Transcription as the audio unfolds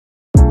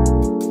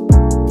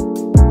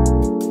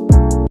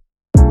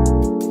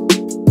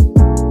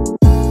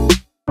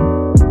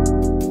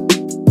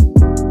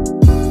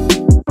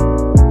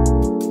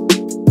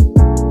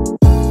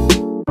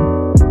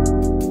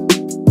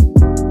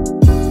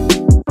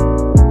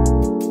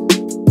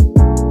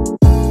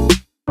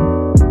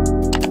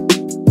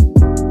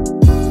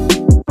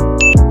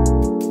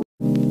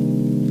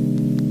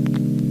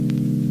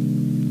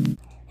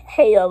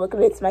yo,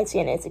 welcome back to my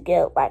channel. It's a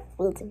girl, Black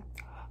Wilton.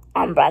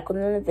 I'm back with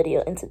another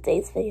video. In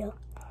today's video,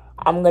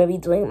 I'm gonna be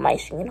doing my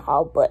Shein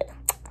haul, but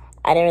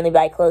I didn't really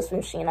buy clothes from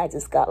Shein. I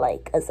just got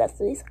like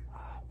accessories.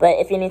 But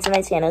if you're new to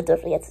my channel,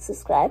 don't forget to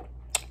subscribe.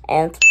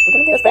 And we're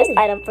gonna get the first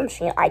item from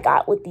Shein I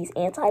got with these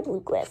anti-blue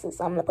glasses.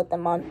 So I'm gonna put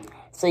them on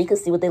so you can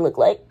see what they look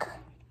like.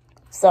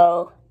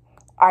 So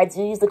I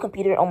do use the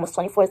computer almost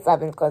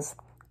 24/7 because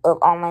of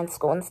online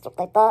school and stuff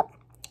like that.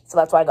 So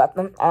that's why I got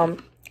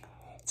them.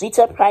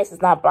 Retail price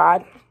is not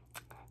bad.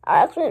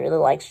 I actually really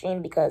like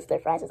Shein because their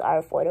prices are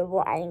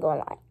affordable. I ain't gonna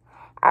lie.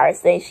 I would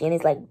say Shein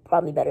is like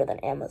probably better than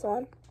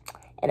Amazon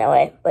in a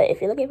way. But if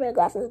you're looking for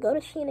glasses, go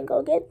to Shein and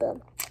go get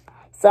them.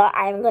 So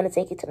I'm gonna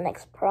take you to the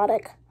next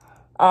product.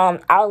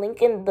 I'll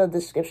link in the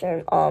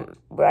description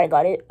where I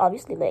got it,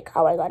 obviously, like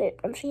how I got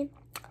it from Shein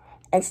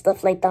and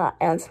stuff like that.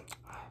 And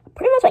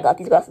pretty much I got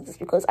these glasses just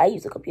because I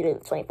use the computer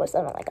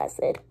 24/7, like I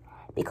said,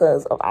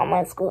 because of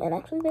online school, and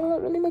actually they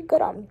really look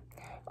good on me.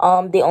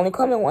 They only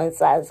come in one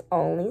size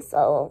only,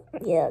 so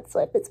yeah, so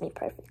it fits me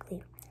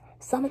perfectly.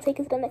 So I'm gonna take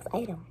you to the next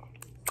item.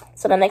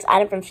 So the next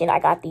item from Shein, I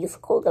got these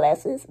cool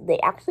glasses. They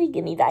actually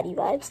give me baddie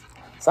vibes.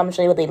 So I'm gonna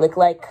show you what they look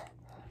like.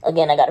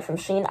 Again, I got it from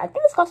Shein. I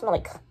think this cost me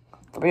like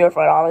 $3 or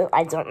 $4.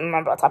 I don't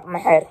remember on top of my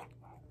head.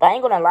 But I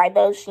ain't gonna lie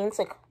though, Shein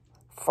took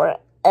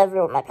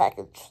forever with my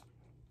package.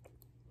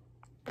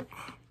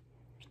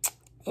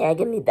 Yeah,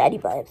 give me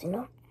baddie vibes, you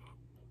know?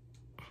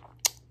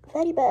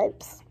 Baddie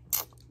vibes.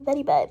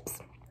 Baddie vibes.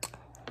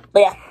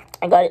 But yeah,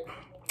 I got it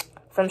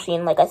from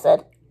Shein, like I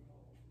said.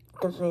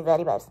 Gives me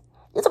baddie vibes.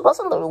 You're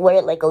supposed to wear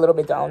it like a little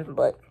bit down,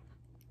 but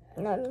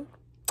you know what I mean?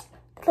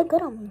 They look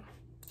good on me.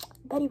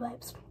 Baddie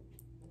vibes.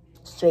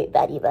 Straight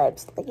baddie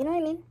vibes. Like, you know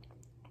what I mean?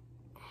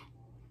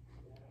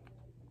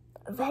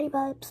 Baddie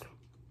vibes.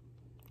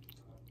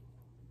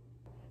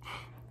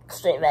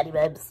 Straight baddie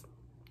vibes.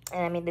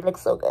 And I mean, they look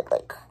so good.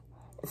 Like,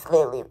 it's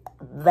literally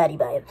baddie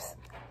vibes.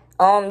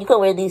 You could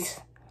wear these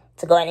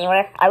to go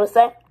anywhere, I would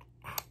say.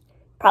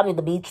 Probably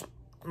the beach,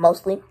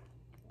 mostly.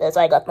 That's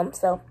why I got them,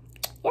 so,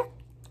 yeah.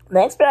 The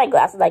next pair of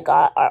glasses I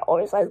got are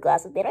oversized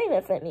glasses. They don't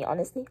even fit me,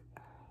 honestly,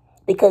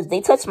 because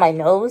they touch my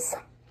nose,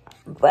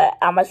 but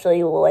I'm going to show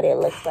you what it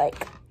looks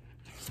like.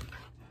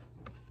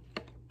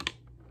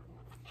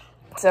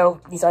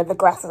 So, these are the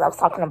glasses I was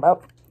talking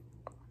about.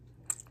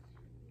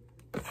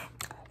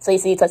 So, you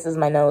see it touches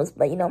my nose,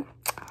 but, you know,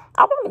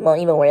 I probably won't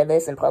even wear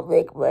this in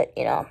public, but,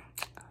 you know,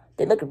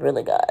 they look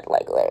really good,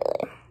 like,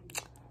 literally.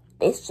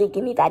 They should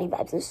give me baddie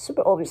vibes. It's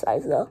super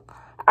oversized, though.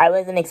 I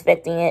wasn't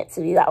expecting it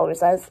to be that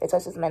oversized. It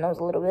touches my nose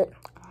a little bit.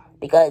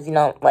 Because, you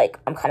know, like,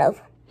 I'm kind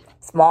of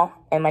small.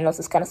 And my nose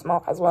is kind of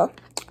small as well.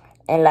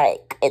 And,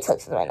 like, it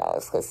touches my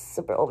nose because it's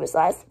super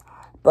oversized.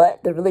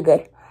 But they're really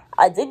good.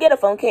 I did get a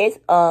phone case.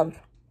 I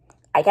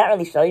can't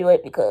really show you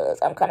it because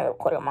I'm kind of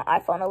recording on my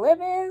iPhone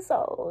 11.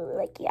 So,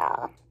 like,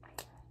 yeah.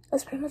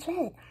 That's pretty much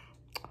it.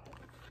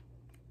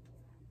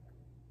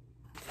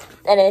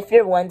 And if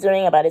you're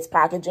wondering about its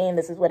packaging,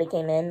 this is what it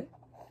came in.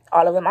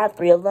 All of them. I have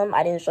 3 of them.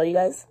 I didn't show you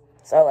guys.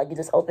 So, like, you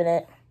just open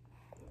it.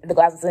 The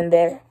glasses in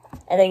there.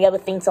 And then you have a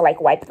thing to,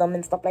 like, wipe them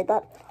and stuff like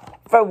that.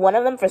 For one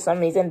of them, for some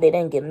reason, they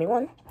didn't give me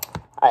one.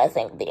 I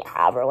think they didn't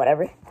have or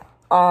whatever.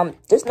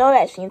 Just know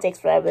that Shein takes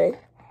forever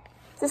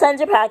to send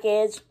your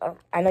package.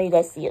 I know you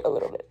guys see it a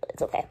little bit, but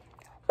it's okay.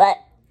 But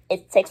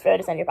it takes forever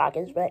to send your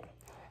package. But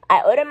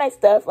I ordered my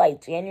stuff,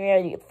 like,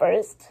 January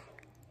 1st.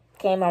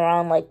 Came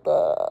around like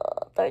the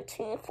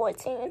 13th,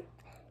 14th,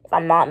 if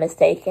I'm not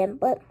mistaken.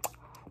 But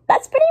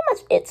that's pretty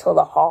much it to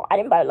the haul. I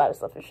didn't buy a lot of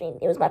stuff from Shein.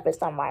 It was my first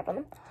time buying from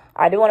them.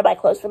 I do want to buy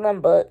clothes from them,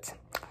 but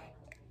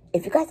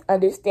if you guys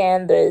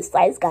understand the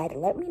size guide,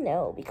 let me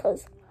know,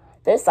 because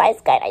their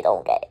size guide I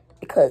don't get,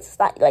 because it's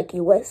not like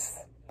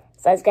US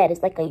size guide.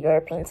 It's like a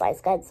European size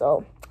guide.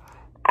 So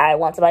I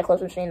want to buy clothes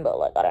from Shein, but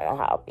like I don't know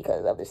how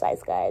because of the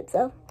size guide.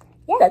 So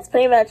yeah, that's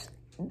pretty much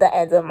the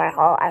end of my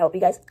haul. I hope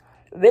you guys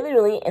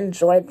really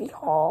enjoyed the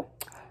haul.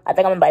 I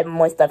think I'm gonna buy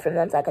more stuff from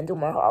them so I can do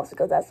more hauls,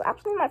 because that's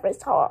actually my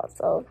first haul.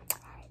 So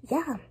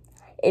yeah,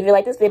 if you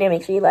like this video,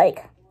 make sure you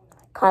like,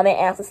 comment,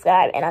 and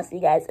subscribe, and I'll see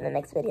you guys in the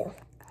next video.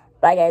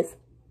 Bye guys.